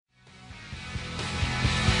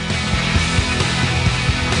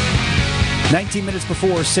19 minutes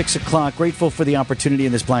before 6 o'clock. Grateful for the opportunity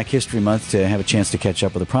in this Black History Month to have a chance to catch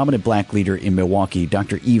up with a prominent black leader in Milwaukee.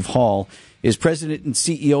 Dr. Eve Hall is president and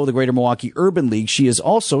CEO of the Greater Milwaukee Urban League. She is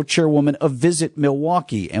also chairwoman of Visit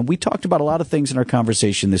Milwaukee. And we talked about a lot of things in our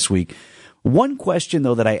conversation this week. One question,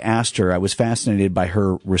 though, that I asked her, I was fascinated by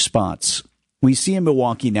her response. We see in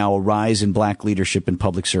Milwaukee now a rise in black leadership in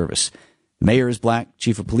public service. The mayor is black,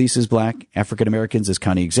 chief of police is black, African Americans as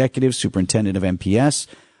county executives, superintendent of MPS,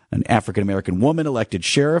 an African-American woman elected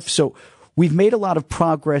sheriff. So we've made a lot of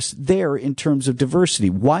progress there in terms of diversity.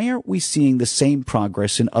 Why aren't we seeing the same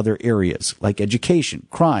progress in other areas like education,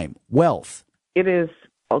 crime, wealth? It is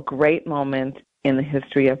a great moment in the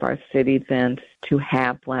history of our city, Vince, to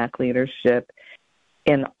have black leadership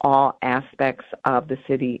in all aspects of the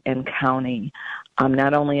city and county,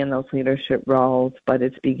 not only in those leadership roles, but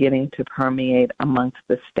it's beginning to permeate amongst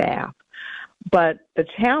the staff. But the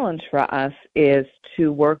challenge for us is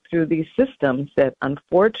to work through these systems that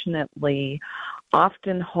unfortunately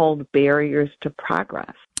often hold barriers to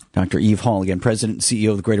progress. Dr. Eve Hall, again, president and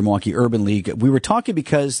CEO of the Greater Milwaukee Urban League. We were talking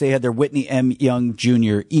because they had their Whitney M. Young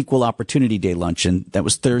Jr. Equal Opportunity Day luncheon. That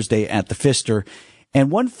was Thursday at the Pfister.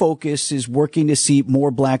 And one focus is working to see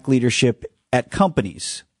more black leadership at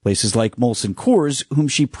companies, places like Molson Coors, whom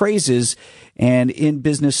she praises, and in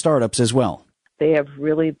business startups as well. They have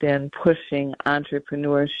really been pushing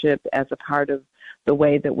entrepreneurship as a part of the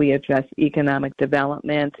way that we address economic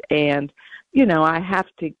development. And, you know, I have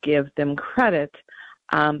to give them credit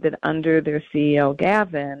that under their CEO,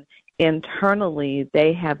 Gavin, internally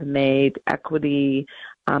they have made equity,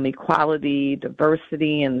 equality,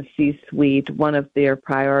 diversity in the C-suite one of their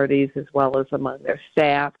priorities, as well as among their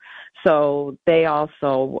staff. So they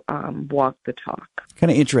also walk the talk. Kind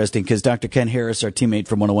of interesting because Dr. Ken Harris, our teammate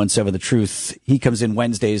from 101.7 The Truth, he comes in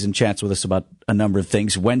Wednesdays and chats with us about a number of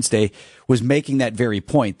things. Wednesday was making that very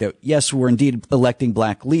point that, yes, we're indeed electing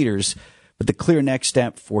black leaders, but the clear next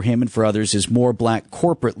step for him and for others is more black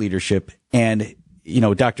corporate leadership. And, you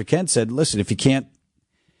know, Dr. Ken said, listen, if you can't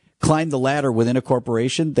climb the ladder within a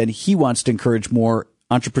corporation, then he wants to encourage more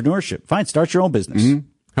entrepreneurship. Fine, start your own business. Mm-hmm.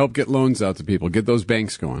 Help get loans out to people. Get those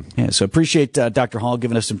banks going. Yeah, so appreciate Dr. Hall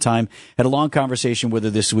giving us some time. Had a long conversation with her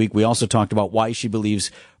this week. We also talked about why she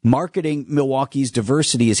believes marketing Milwaukee's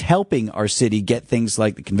diversity is helping our city get things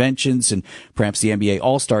like the conventions and perhaps the NBA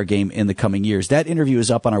All-Star Game in the coming years. That interview is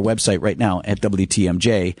up on our website right now at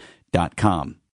WTMJ.com.